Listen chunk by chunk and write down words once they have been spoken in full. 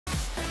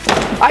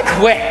I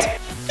quit.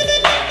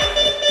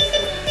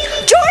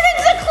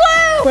 Jordyn's a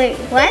clue! Wait,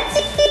 what?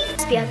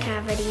 Spill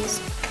cavities.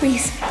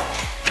 Please.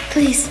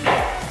 Please.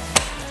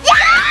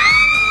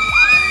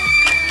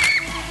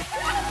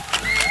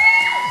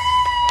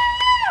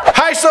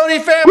 Hi, SOTY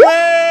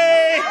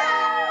family!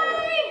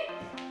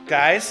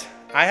 Guys,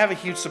 I have a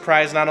huge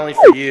surprise not only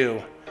for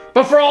you,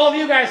 but for all of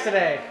you guys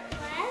today.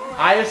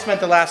 I have spent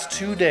the last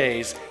 2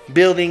 days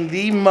building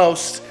the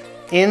most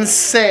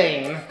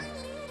insane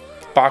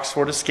box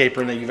fort escape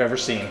room that you've ever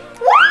seen.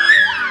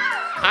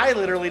 I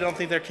literally don't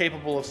think they're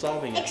capable of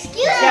solving it. Excuse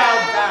me.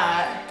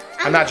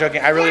 I'm not joking.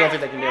 I really don't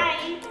think they can do it.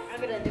 I'm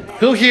gonna do it.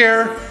 Who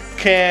here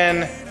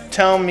can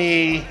tell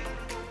me?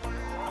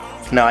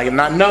 No, I am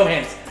not. No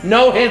hints.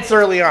 No hints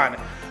early on.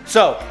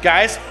 So,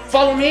 guys,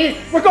 follow me.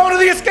 We're going to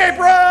the escape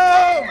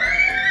room.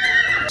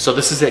 So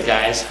this is it,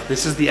 guys.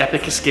 This is the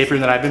epic escape room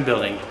that I've been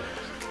building.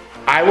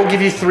 I will give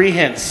you 3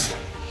 hints.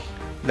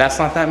 That's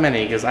not that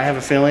many because I have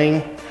a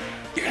feeling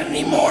you're gonna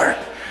need more.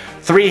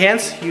 3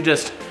 hints. You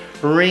just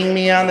ring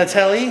me on the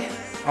telly.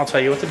 I'll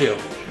tell you what to do.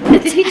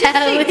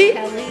 Telly?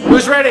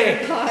 Who's ready?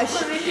 Gosh.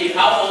 Steve,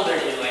 how old are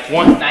you? Like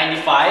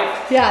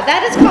 195? Yeah,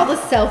 that is called a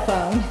cell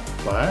phone.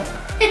 What?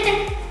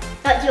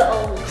 But you're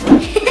old.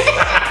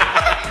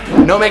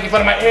 No making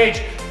fun of my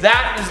age.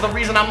 That is the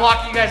reason I'm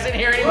locking you guys in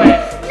here anyway.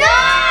 No!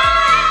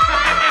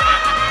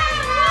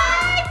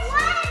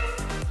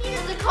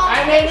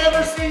 I may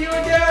never see you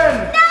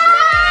again. No!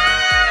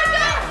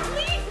 Don't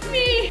leave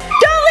me!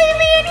 Don't leave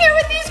me in here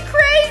with these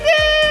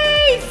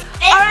crazies!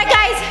 Alright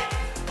guys,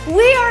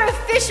 we are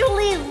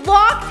officially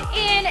locked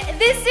in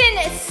this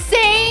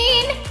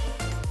insane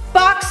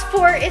box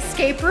fort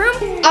escape room.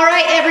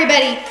 Alright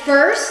everybody,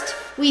 first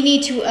we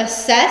need to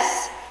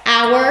assess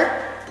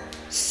our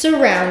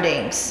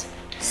surroundings.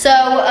 So,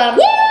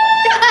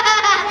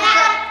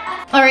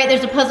 alright,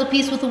 there's a puzzle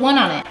piece with a 1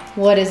 on it.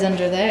 What is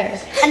under there?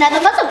 Another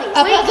puzzle piece.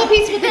 A puzzle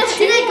piece with a 2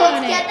 Did they go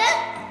on it. together?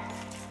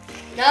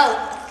 No.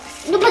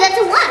 No, but that's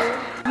a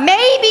 1.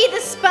 Maybe the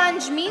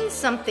sponge means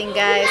something,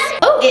 guys.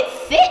 Oh, it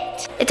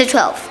fit. It's a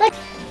 12.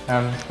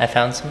 I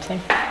found something.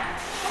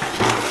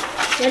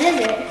 What is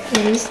it?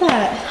 What is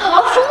that?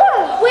 A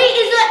 4. Wait,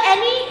 is there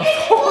any?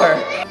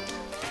 4.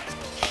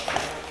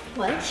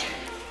 What?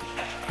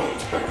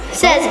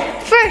 Says,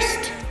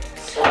 first,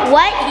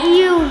 what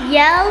you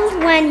yell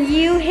when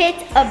you hit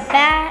a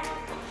bad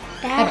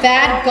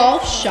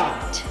golf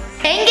shot.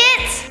 Dang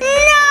it! No!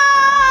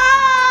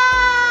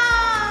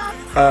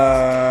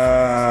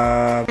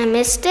 I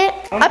missed it.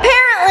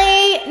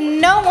 Apparently,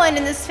 no one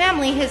in this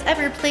family has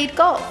ever played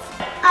golf.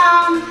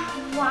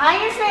 Why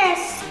is there a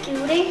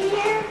scooter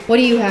here? What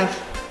do you have?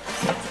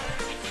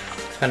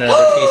 Found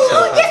another piece of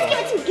the Just puzzle. give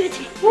it to me, give it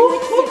to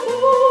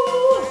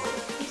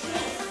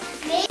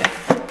me.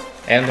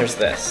 And there's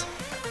this.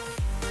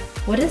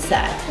 What is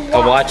that? A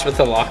watch with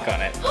a lock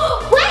on it.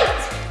 Wait!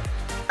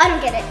 I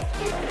don't get it.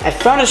 I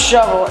found a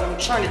shovel and I'm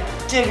trying to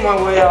dig my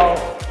way out.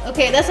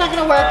 Okay, that's not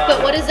gonna work,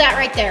 but what is that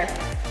right there?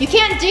 You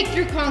can't dig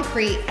through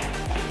concrete.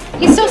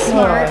 He's so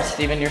smart.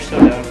 Steven, you're so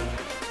dumb.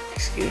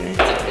 Excuse me.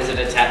 Is it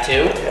a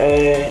tattoo?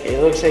 It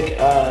looks like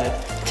a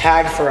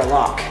tag for a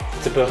lock.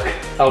 It's a book.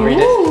 I'll read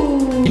it.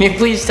 Ooh. Can you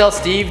please tell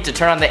Steve to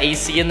turn on the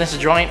AC in this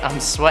joint? I'm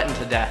sweating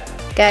to death.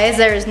 Guys,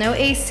 there is no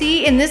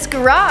AC in this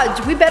garage.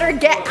 We better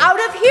get out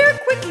of here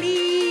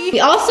quickly. We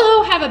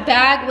also have a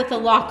bag with a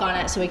lock on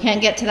it, so we can't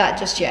get to that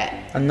just yet.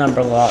 A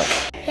number lock.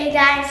 Hey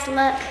guys,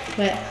 look.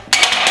 What?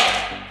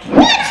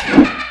 What?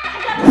 I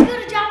got the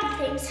scooter dropping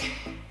things.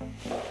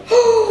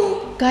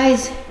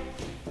 Guys.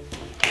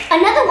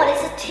 Another one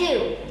is a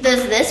 2.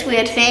 There's this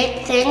weird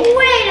thing.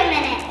 Wait a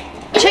minute.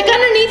 Check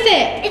underneath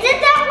it.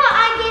 Isn't that what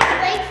I gave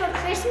Blake for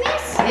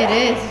Christmas? It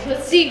is.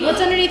 Let's see, what's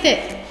underneath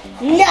it?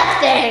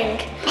 Nothing.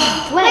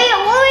 Wait.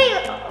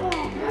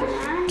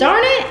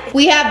 Darn it.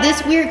 We have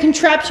this weird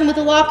contraption with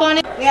a lock on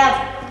it. We have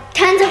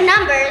tons of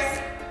numbers.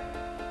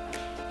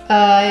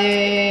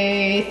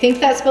 I think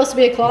that's supposed to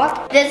be a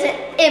clock. There's an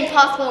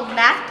impossible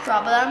math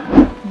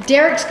problem.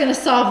 Derek's gonna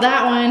solve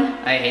that one.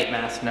 I hate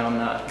math. No, I'm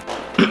not.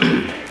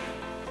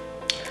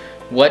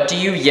 What do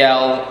you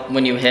yell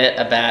when you hit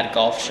a bad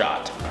golf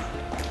shot?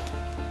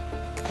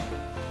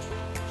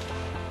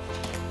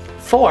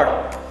 4.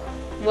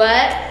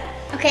 What?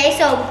 Okay,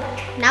 so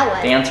now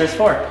what? The answer is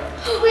 4.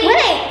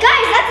 Wait,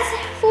 guys, that's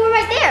 4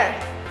 right there.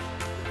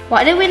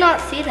 Why did we not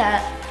see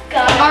that?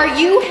 Are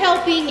you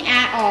helping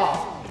at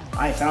all?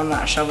 I found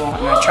that shovel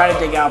and I tried to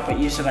dig out, but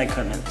you said I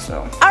couldn't,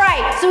 so. All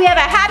right, so we have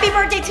a happy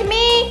birthday to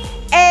me,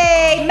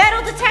 a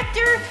metal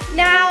detector.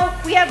 Now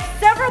we have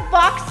several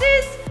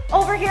boxes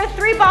over here,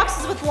 3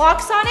 boxes with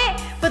locks on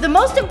it. But the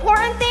most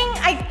important thing,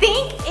 I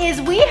think,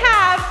 is we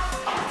have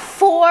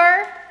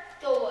 4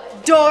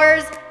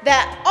 doors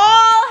that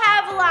all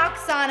have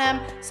locks on them.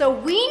 So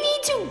we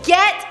need to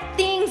get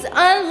things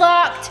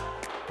unlocked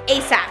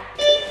ASAP.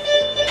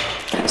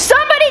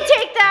 Somebody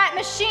take that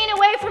machine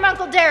away from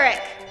Uncle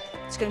Derek.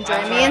 It's gonna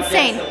drive me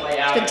insane.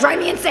 It's gonna drive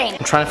me insane.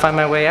 I'm trying to find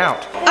my way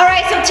out. All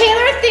right, so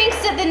Taylor thinks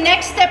that the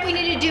next step we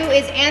need to do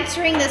is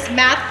answering this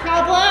math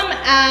problem.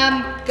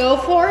 Go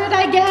for it,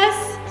 I guess.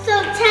 So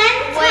 10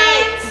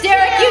 times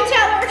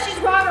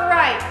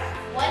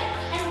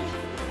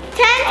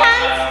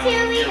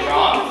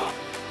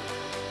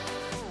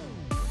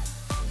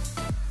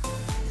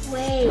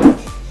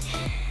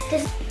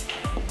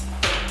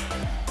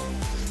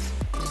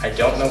I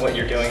don't know what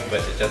you're doing,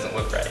 but it doesn't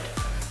look right.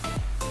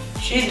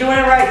 She's doing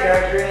it right,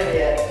 Derek. You're an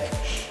idiot.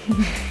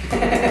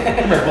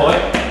 Come here, boy.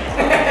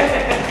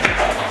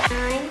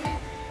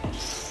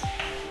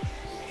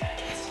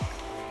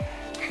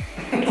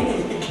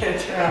 9.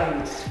 Get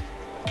around.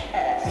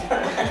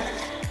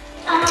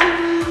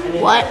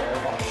 What?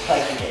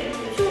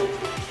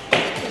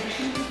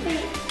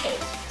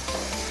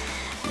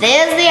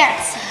 There's the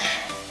answer.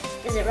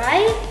 Is it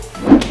right?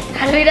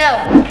 How do we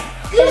know?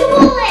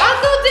 Google it!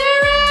 Uncle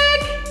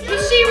Derek!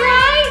 Is she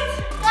right?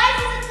 Guys,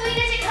 is it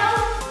 3-digit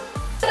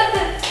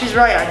code? She's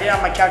right. I did it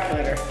on my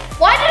calculator.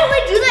 Why didn't we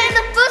do that in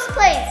the first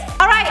place?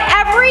 All right,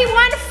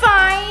 everyone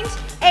find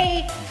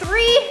a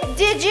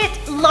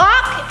 3-digit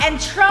lock and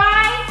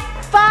try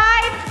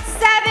 5,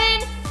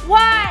 7, 1.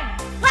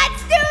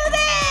 Let's do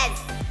this!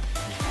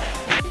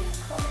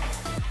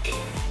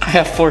 I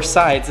have 4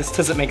 sides. This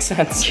doesn't make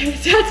sense.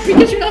 That's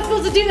because you're not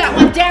supposed to do that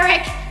one,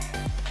 Derek.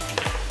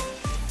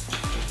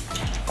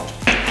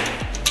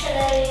 Should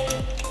I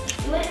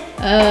do it?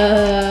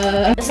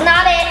 It's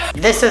not it.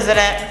 This isn't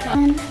it.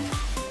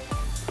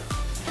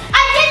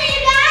 I did it,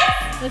 you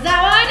guys! Was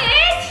that one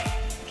it?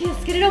 Okay,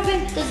 let's get it open.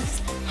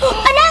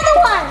 Another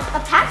one. A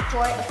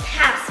passport. A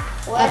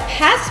passport. A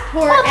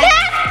passport A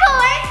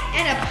passport.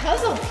 and a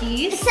puzzle It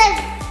piece.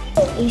 says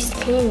East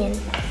Canyon.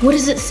 What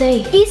does it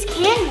say? East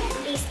Canyon.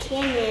 East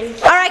Canyon.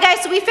 All right,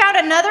 guys, so we found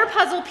another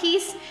puzzle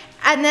piece.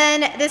 And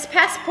then this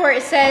passport,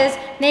 it says,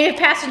 native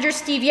passenger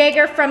Steve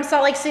Yeager from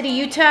Salt Lake City,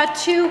 Utah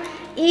to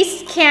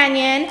East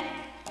Canyon.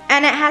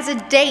 And it has a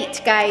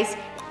date, guys,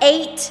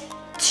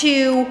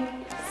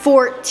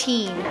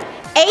 8/2/14.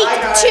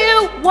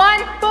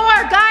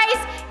 8/2/14, guys.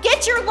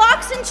 Get your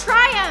locks and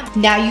try them.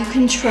 Now you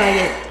can try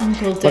it,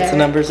 Uncle Derek. What's the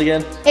numbers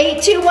again?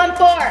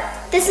 8/2/14.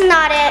 This is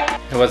not it.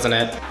 It wasn't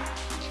it.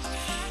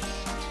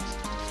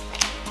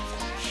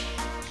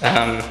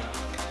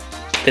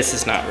 This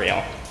is not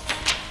real.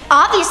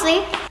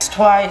 Obviously. It's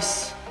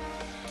twice.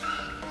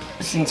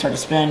 This thing's hard to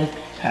spin.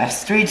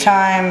 Pass 3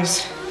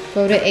 times.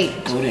 Go to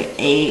 8. Go to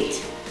 8,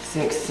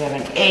 6,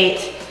 7,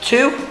 8.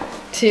 2.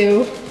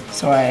 2.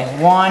 So I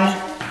 1,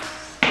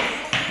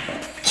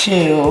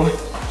 2.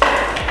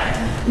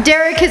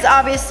 Derek has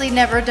obviously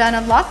never done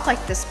a lock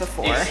like this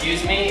before.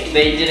 Excuse me?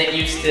 They didn't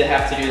used to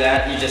have to do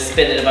that. You just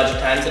spin it a bunch of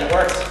times and it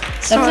works.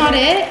 That's not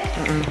it?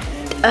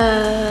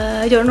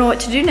 I don't know what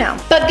to do now.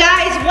 But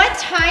guys, what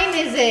time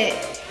is it,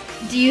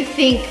 do you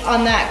think,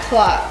 on that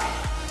clock?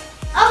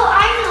 Oh,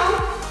 I know.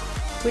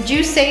 Would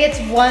you say it's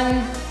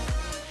 1?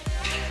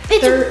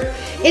 It's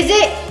Is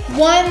it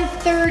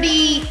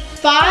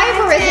 1:35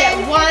 or is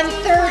it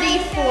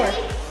 1:34?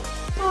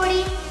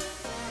 40.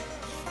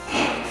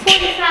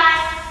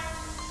 45.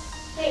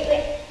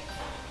 Wait.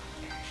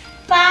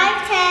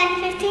 5,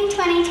 10, 15,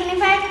 20,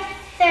 25,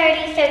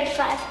 30,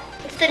 35.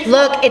 It's 34.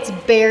 Look, it's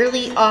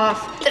barely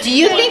off. Do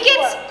you think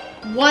it's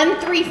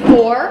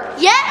 134?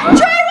 Yeah. Try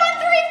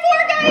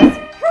 134, guys!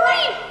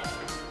 Hurry!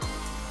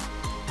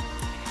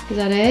 Is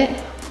that it?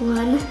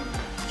 1.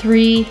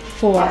 3,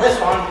 4. This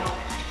one.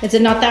 Is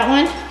it not that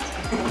one?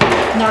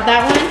 Not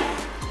that one?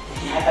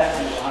 I bet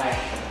you lie.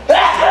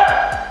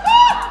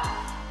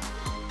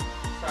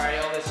 Sorry,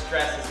 all this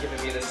stress is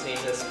giving me the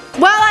sneezes.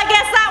 Well, I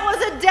guess that was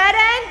a dead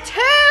end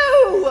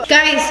too.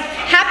 Guys,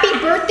 happy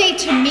birthday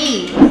to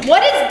me.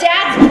 What is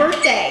Dad's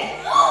birthday?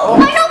 I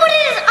know what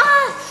it is.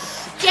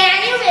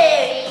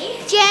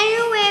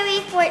 January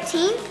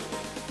 14th.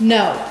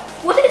 No.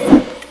 What is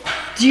it?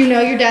 Do you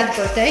know your dad's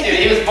birthday? Dude,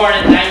 he was born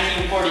in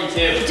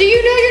 1942. Do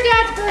you know your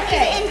dad's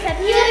birthday? In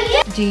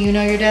February? Do you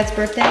know your dad's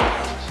birthday?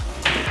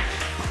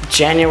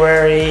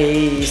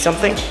 January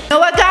something. You know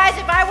what, guys?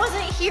 If I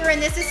wasn't here in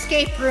this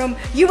escape room,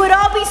 you would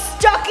all be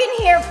stuck in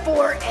here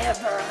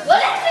forever.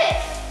 What is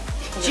it?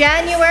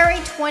 January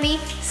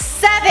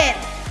 27th.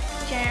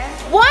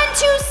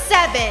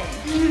 127.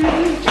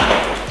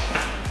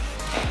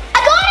 I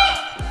got it!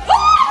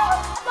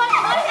 I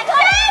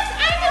got it!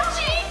 I'm a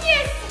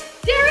genius!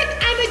 Derek,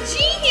 I'm a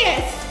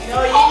genius!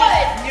 No, you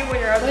just knew when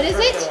your other What is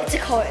birthday it? was. It's a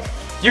card.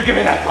 You give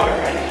me that card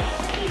right now.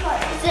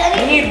 Is it You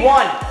any? need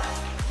one.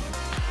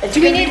 It's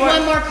Do we gonna be need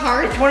one more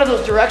card? It's one of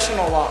those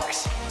directional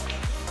locks.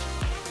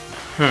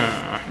 All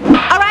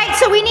right,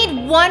 so we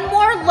need one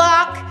more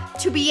lock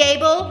to be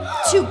able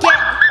to get...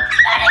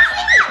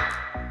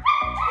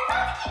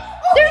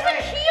 There's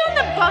a key on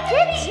the bucket?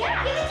 There's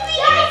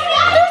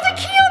a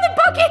key on the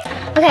bucket!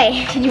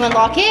 Okay. Can you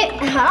unlock it? I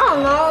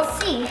don't know.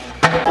 Let's see.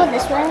 Go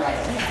this way.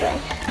 This way.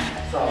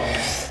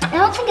 I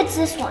don't think it's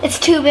this one. It's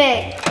too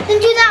big. Then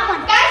do that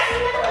one. Guys, you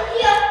want to look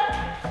here?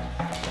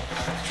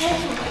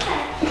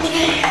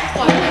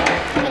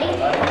 Ready?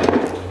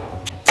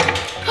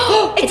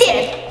 It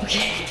did.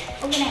 Okay.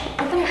 Open it.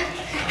 Open it.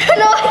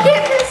 No, I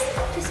can't.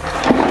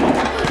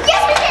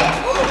 Yes, we did.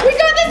 We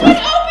got this one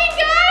open,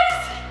 guys!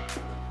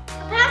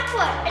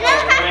 Passport.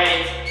 Another passport.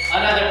 Great.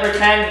 Another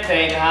pretend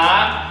thing,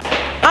 huh?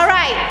 All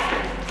right,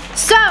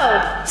 so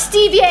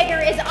Steve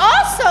Yeager is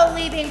also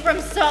leaving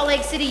from Salt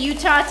Lake City,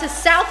 Utah to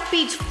South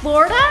Beach,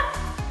 Florida.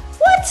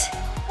 What?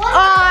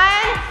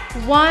 On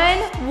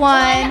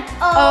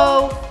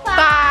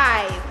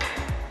 1105.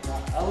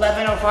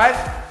 1105?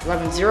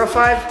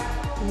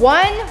 1105?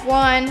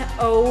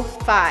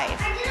 1105.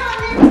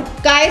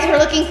 Guys, we're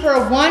looking for a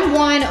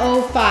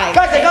 1105.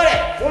 Guys, I got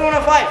it!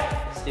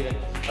 1105. Steven,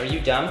 are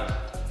you dumb?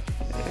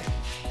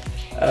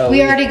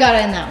 We already got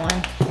it in that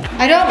one.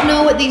 I don't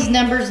know what these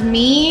numbers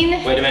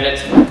mean. Wait a minute.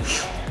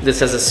 This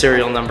has a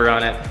serial number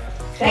on it.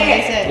 What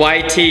is it?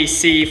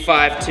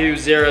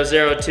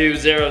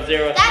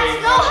 YTC520020003.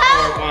 That's no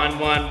help.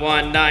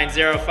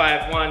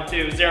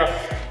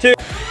 111905120.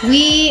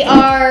 We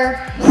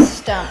are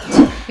stumped.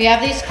 We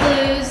have these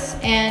clues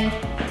and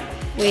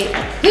wait,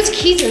 whose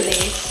keys are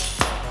these?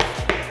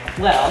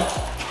 Well,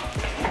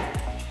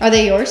 Are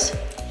they yours?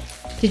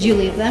 Did you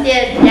leave them?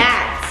 Yeah,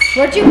 that's.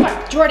 Where'd you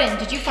find, Jordan,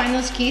 did you find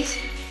those keys?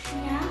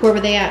 Yeah. Where were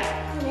they at?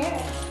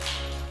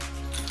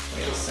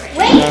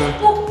 Wait.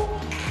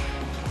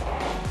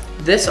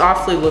 this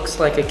awfully looks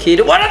like a key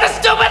to one of the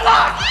stupid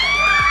locks!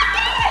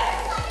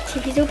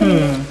 Take it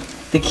open.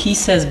 The key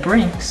says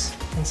Brinks,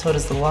 and so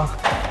does the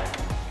lock.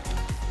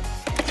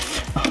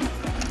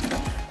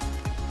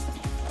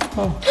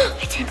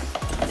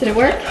 Did it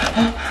work?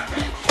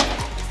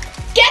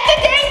 Get the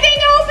dang thing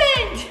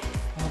opened!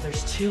 Oh,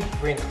 there's 2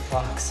 Brink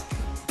locks.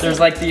 There's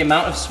like the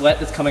amount of sweat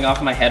that's coming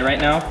off my head right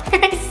now.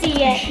 I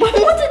see it.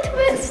 What's a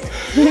twist?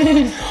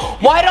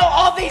 Why don't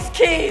all these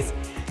keys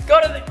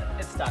go to the...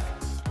 It's stuck.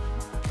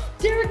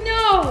 Derek,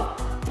 no!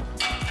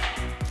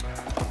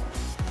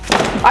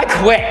 I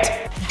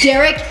quit.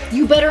 Derek,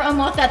 you better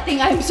unlock that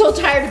thing. I'm so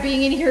tired of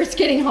being in here. It's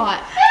getting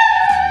hot.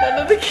 None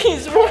of the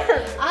keys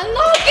work.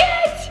 Unlock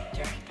it!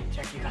 Derek,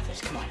 you got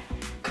this. Come on.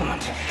 Come on,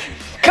 Derek.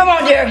 Come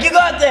on, Derek, you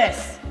got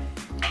this.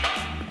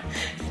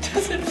 It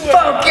doesn't work.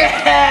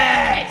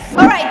 Focus!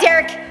 All right,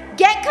 Derek,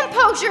 get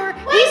composure.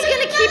 He's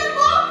gonna keep.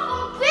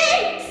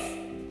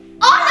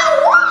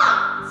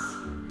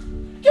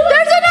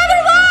 There's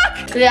another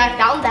lock! Yeah, I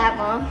found that,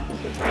 Mom.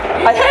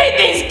 I hate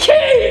these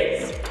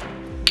keys.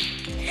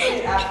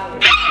 We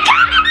got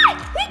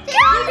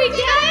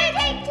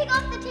it! Take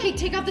off the Okay,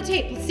 take off the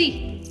tape. Let's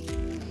see.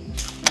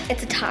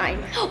 It's a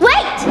time.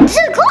 Wait! It's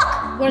a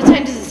clock! What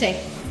time does it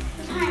say?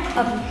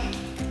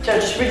 So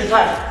just read the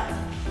time.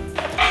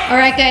 All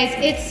right, guys,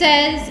 it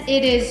says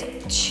it is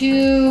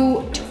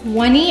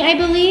 2:20, I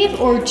believe,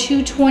 or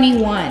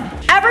 2:21.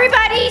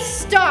 Everybody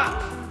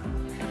stop.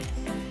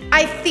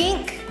 I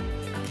think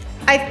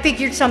I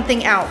figured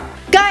something out.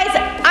 Guys,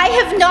 I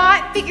have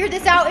not figured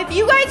this out. If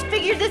you guys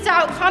figured this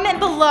out, comment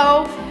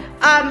below,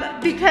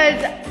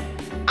 because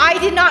I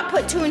did not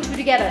put 2 and 2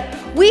 together.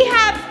 We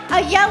have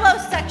a yellow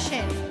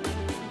section,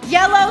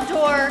 yellow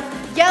door,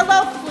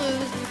 yellow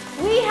clues.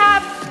 We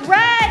have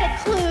red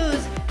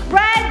clues,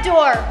 red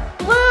door,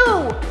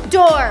 blue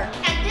door,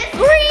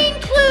 green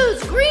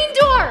clues, green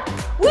door.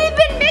 We've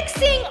been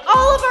mixing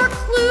all of our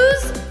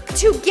clues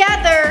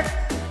together,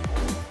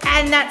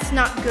 and that's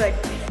not good.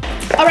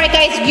 All right,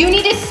 guys, you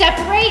need to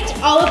separate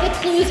all of the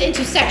clues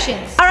into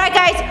sections. All right,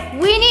 guys,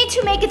 we need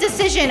to make a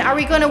decision. Are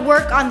we gonna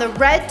work on the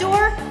red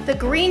door, the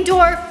green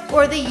door,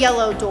 or the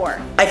yellow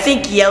door? I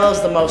think yellow's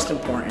the most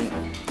important.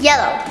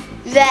 Yellow.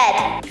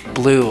 Red.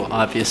 Blue,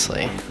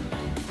 obviously.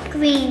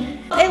 Green.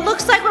 It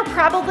looks like we're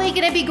probably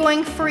gonna be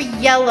going for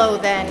yellow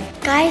then.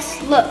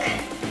 Guys, look.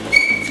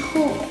 It's a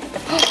hole.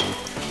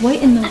 What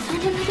in the? I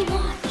found another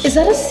watch. Is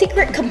that a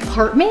secret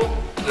compartment?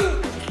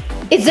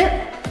 Is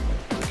there?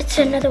 It's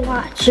another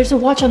watch. There's a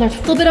watch on there.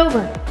 Flip it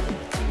over.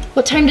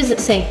 What time does it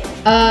say?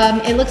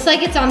 It looks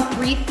like it's on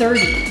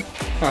 3:30.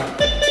 Huh.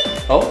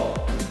 Oh,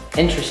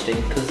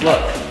 interesting, because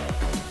look.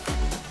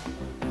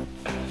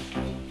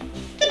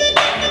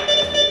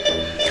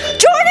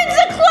 Jordan's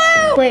a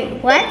clue! Wait,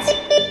 what?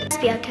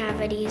 Spill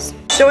cavities.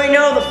 So we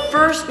know the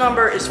first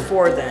number is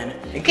 4 then.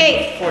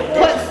 Okay, put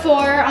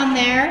 4 on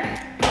there.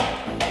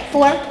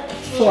 4.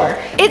 4.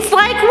 It's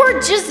like we're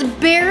just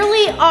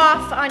barely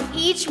off on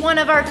each one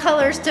of our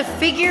colors to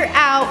figure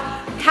out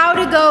how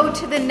to go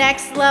to the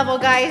next level,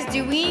 guys.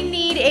 Do we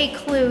need a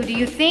clue? Do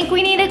you think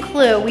we need a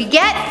clue? We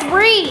get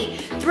 3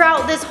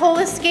 throughout this whole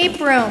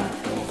escape room.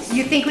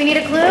 You think we need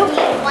a clue? We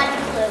need 1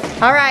 clue.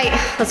 All right,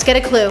 let's get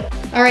a clue.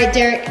 All right,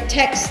 Derek,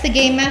 text the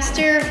game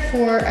master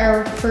for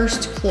our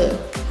first clue.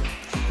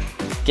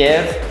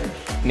 Give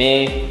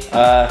me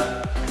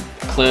a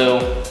clue,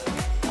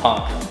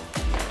 punk.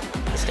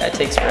 This guy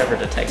takes forever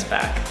to text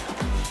back.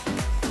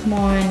 Come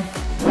on.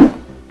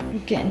 I'm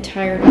getting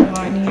tired of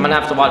mine. I'm gonna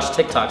have to watch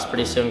TikToks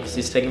pretty soon because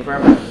he's taking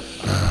forever.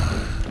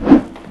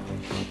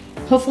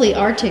 Hopefully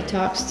our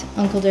TikToks,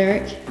 Uncle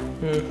Derek.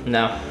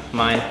 No,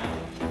 mine.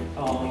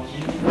 Oh,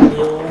 you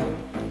will.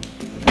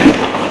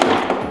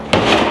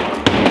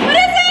 What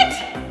is it?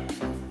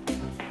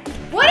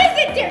 What is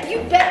it, Derek? You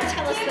better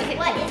tell us the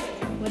What is it?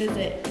 What is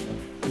it?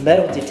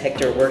 Metal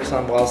detector works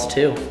on walls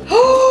too. That's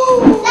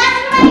what I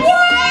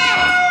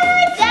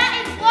said! That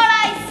is what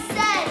I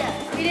said!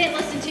 We didn't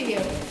listen to you.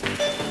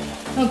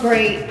 Oh,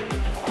 great.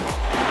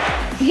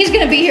 He's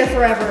gonna be here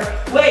forever.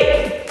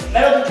 Wait,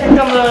 metal detect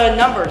on the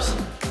numbers.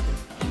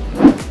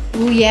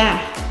 Oh,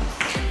 yeah.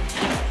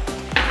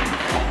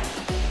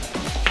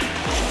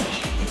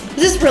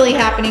 Is this really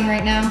happening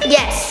right now?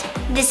 Yes,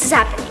 this is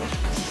happening.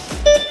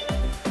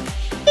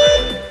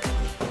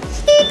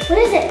 What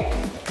is it?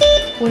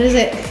 What is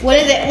it? What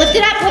is it? Lift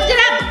it up, lift it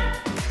up.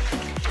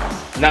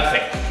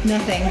 Nothing.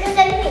 Nothing. Is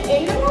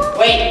anything in the wall?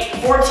 Wait,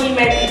 14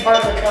 may be part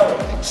of the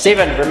code.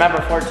 Steven,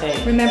 remember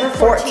 14. Remember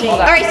 14. 14. All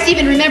right,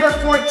 Steven, remember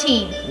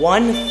 14.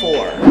 1, 4.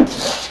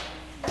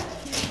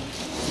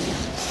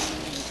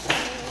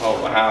 Oh,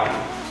 wow.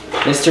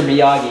 Mr.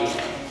 Miyagi.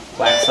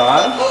 Wax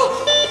on.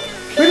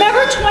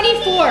 Remember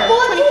 24.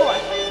 24.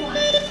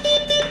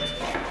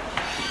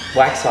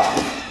 Wax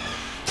off.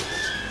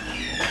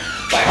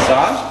 Wax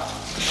on.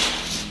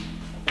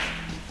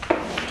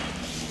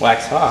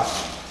 Wax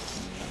off.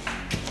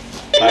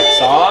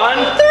 Wax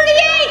on.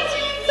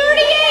 38.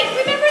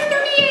 38. Remember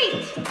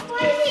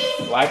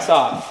 38. Wax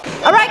off.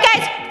 All right,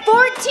 guys.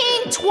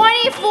 14,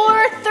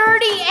 24,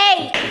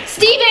 38.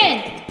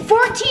 Steven,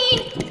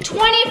 14,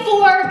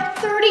 24,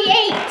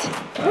 38.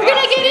 We're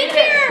gonna get in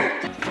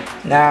here.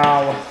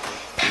 Now,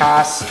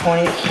 pass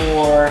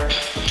 24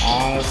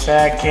 on the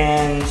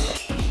second.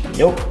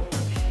 Nope.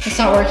 It's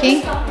not working.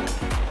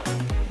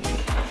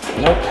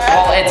 Nope.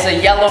 Oh, it's a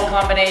yellow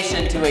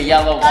combination to a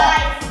yellow lock.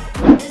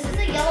 Guys, this is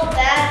a yellow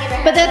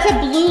bag. But that's a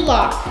blue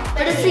lock.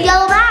 But it's a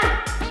yellow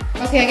bag.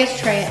 Okay, I guess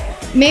try it.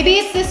 Maybe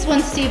it's this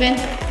one, Steven.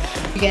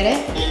 You get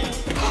it?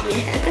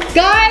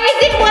 Guys,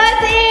 it was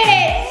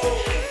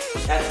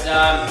it! That's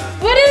dumb.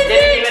 What is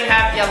Didn't it? even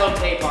have yellow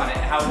tape on it.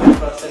 How are we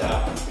supposed to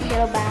know?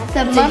 Yellow bag.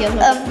 The It's a month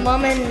yellow. of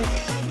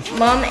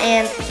mom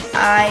and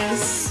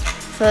I's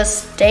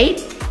first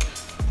date.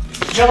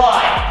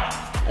 July.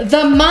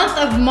 The month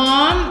of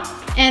Mom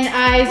and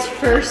I's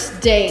first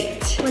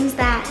date. When's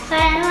that?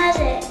 When was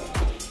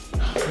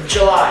it?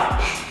 July.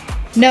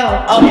 No.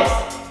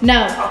 August.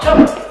 No.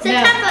 October.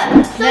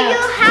 September. So No.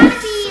 you'll have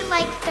to be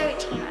like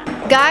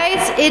 13.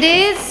 Guys, it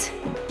is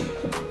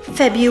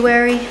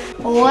February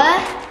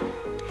What?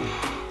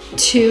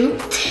 2.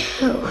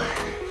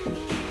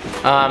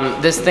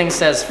 This thing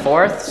says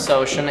 4th,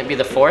 so shouldn't it be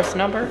the 4th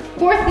number?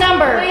 4th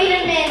number. Wait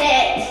a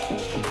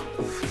minute.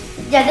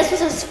 Yeah, this was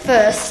his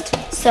first.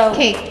 So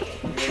Okay,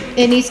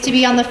 it needs to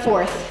be on the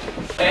 4th.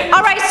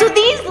 All right, so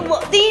these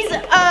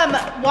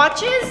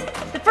watches,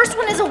 the first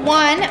one is a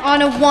 1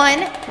 on a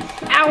 1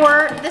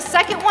 hour, the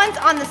second one's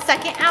on the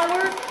 2nd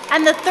hour,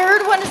 and the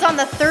third one is on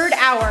the 3rd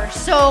hour.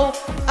 So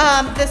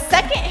the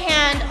second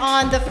hand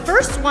on the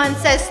first one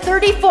says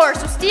 34.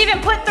 So Steven,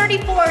 put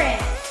 34 in.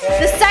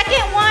 The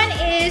second one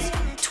is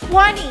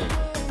 20.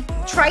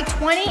 Try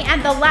 20,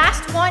 and the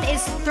last one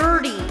is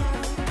 30.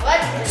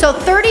 What? So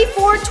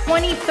 34,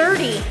 20,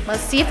 30.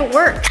 Let's see if it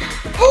works.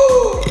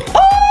 Oh,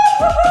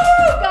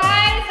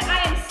 guys,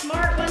 I am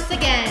smart once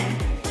again.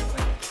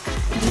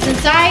 What's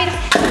inside?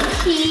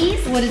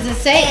 Keys. What does it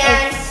say?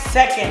 And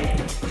Second,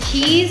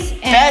 Keys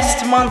and...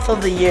 best month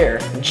of the year,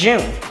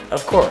 June,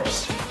 of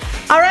course.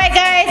 All right,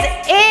 guys,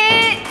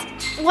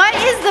 what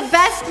is the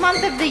best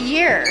month of the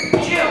year?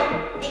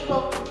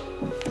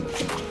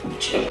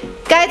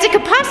 Guys, it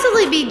could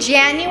possibly be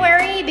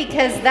January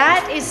because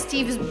that is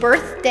Steve's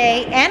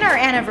birthday and our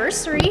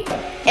anniversary.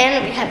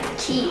 and we have a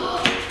key.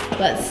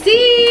 Let's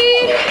see.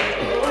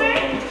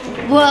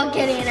 We're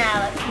getting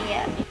out of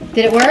here.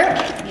 Did it work?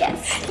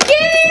 Yes.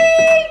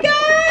 Yay,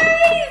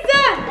 guys!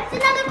 that's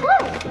another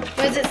clue.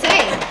 What does it say?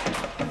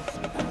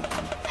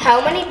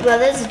 How many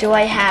brothers do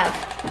I have?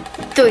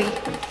 3. 3! 3,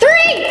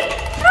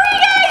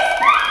 guys!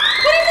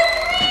 What is a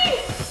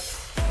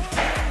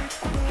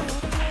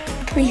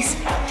 3? Please.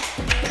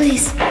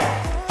 Please.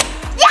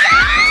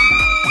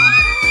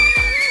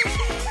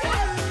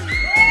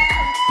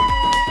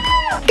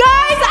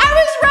 Guys, I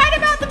was right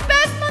about the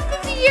best month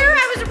of the year.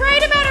 I was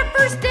right about our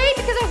first date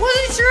because I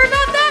wasn't sure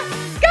about that.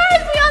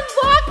 Guys, we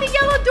unlocked the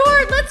yellow door.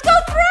 Let's go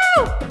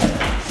through.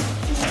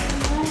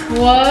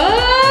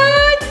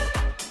 What?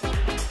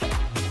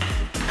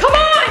 Come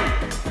on.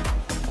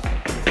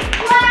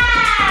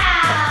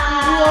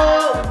 Wow.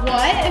 Whoa,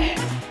 what?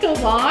 Go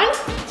on.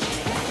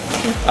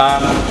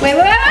 Wait.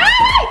 No!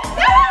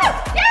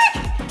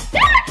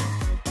 Dad!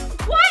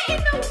 What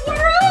in the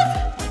world?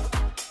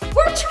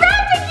 We're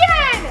trapped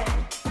again!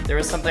 There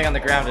was something on the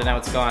ground and now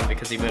it's gone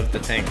because he moved the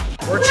thing.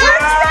 We're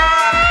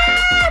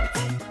trapped!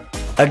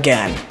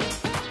 Again.